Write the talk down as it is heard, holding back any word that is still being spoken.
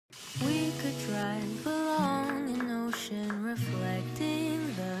drive along an ocean reflecting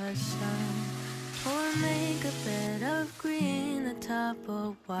the sun, or make a bed of green atop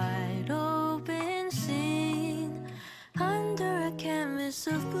a wide open scene. Under a canvas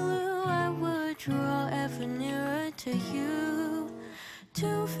of blue, I would draw ever nearer to you,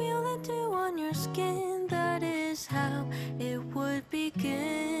 to feel the dew on your skin. That is how it would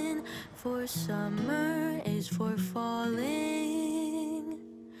begin. For summer is for falling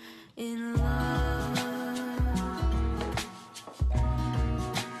in love.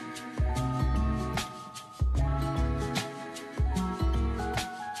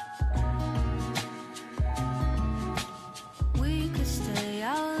 We could stay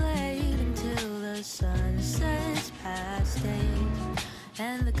out late until the sun sets past 8,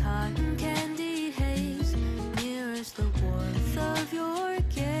 and the cotton candy haze mirrors the warmth of your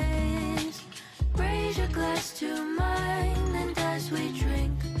gaze. Raise your glass to mine, and as we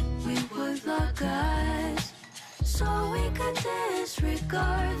drink, we would lock eyes, so we could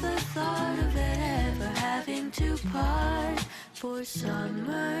disregard the thought of ever having to part. For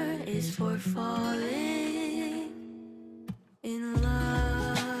summer is for falling in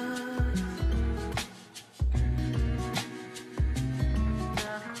love.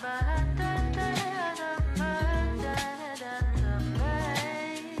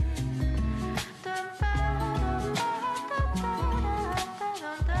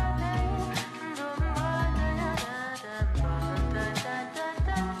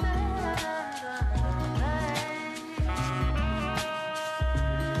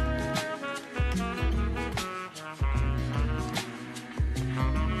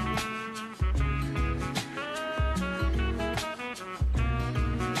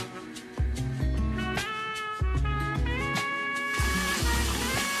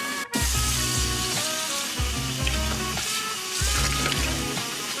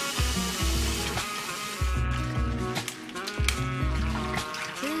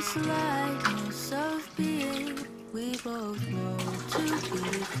 Lightness of being, we both know to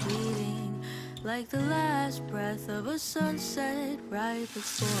be fleeting, like the last breath of a sunset right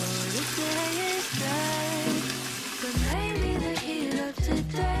before the day is dead. But maybe the heat of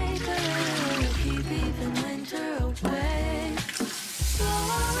today could keep even winter away. So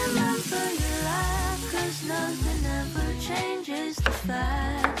I'll remember your laugh, 'cause nothing ever changes the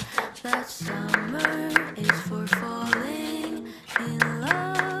fact that summer is for falling in love.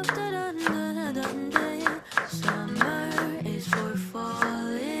 Summer is for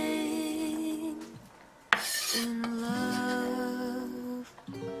falling in love.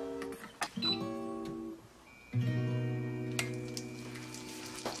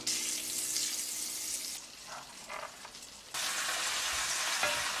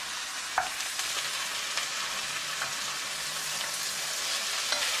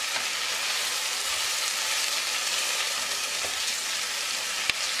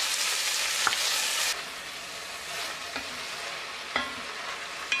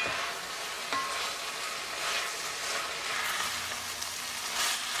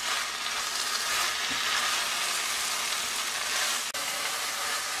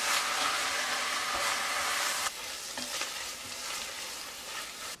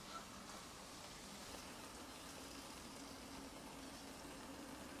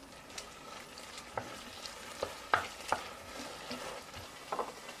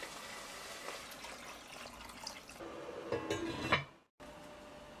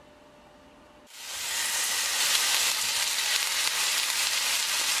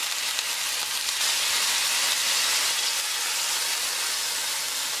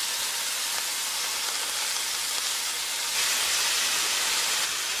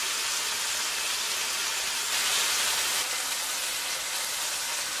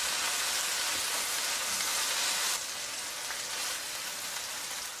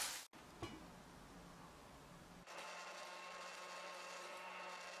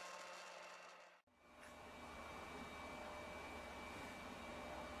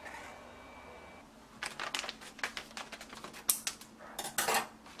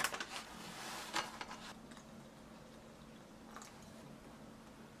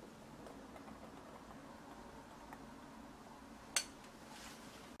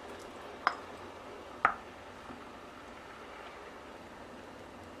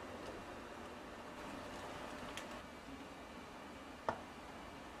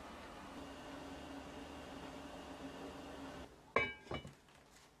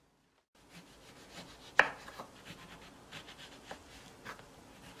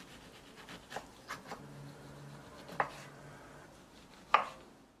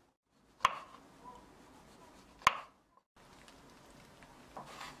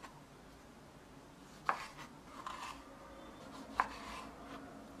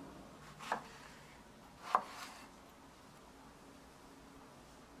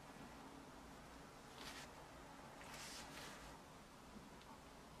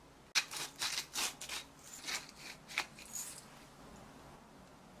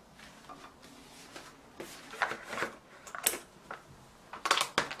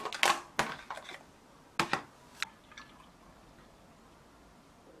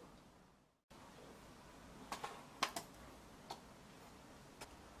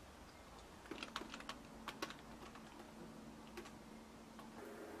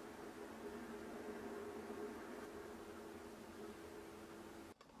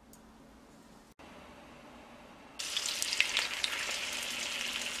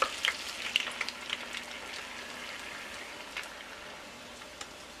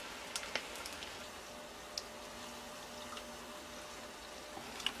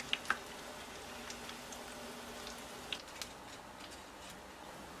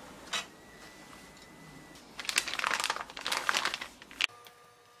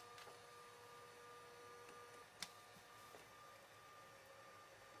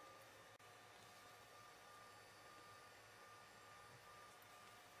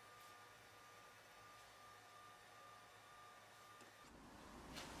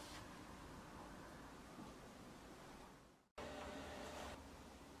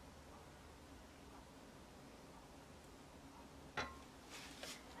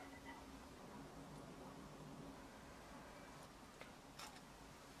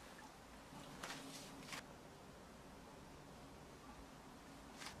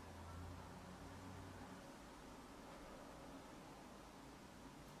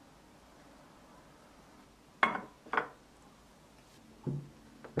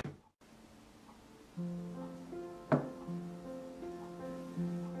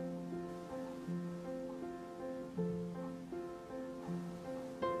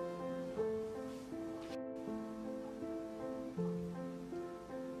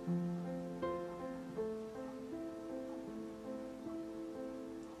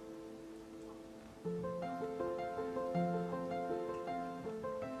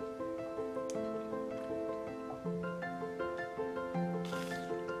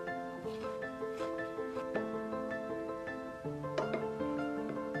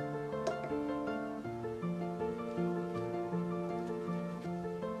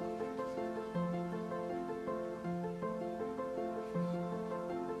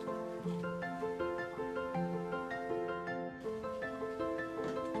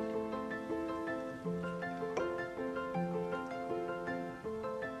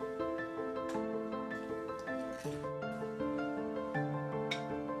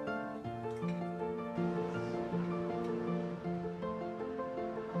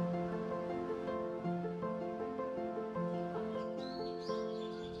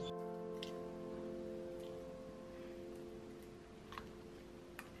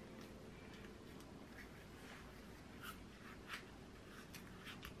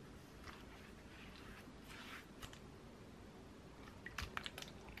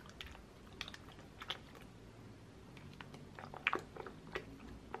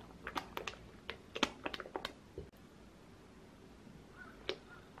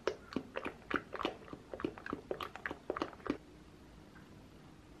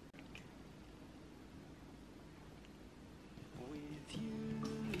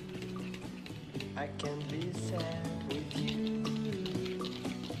 I can't be sad with you.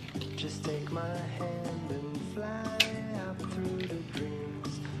 Just take my hand and fly up through the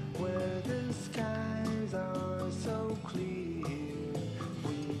dreams where the skies are so clear.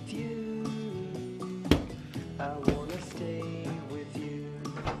 With you, I wanna stay with you.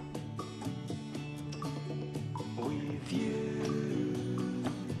 With you,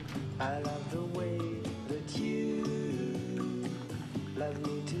 I love the way that you love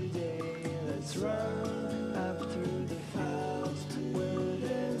me today. Let's run up through the fields where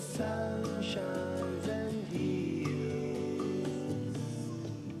the sun shines and heals.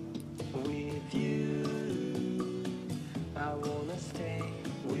 With you, I wanna stay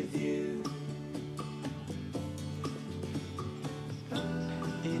with you.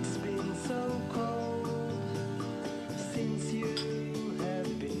 It's been so cold since you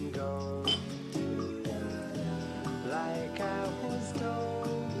have been gone. Like I was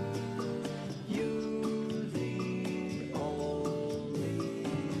told,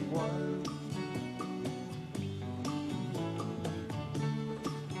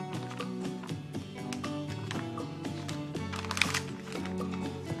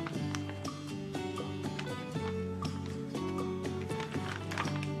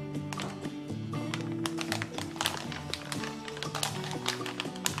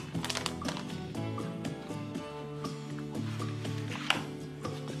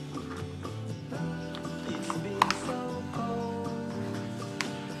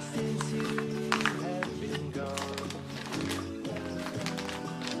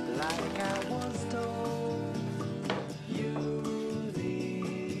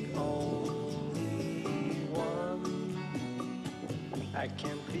 I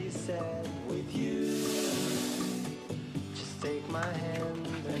can't be sad with you. Just take my hand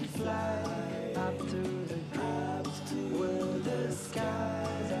and fly up to the clouds where the sky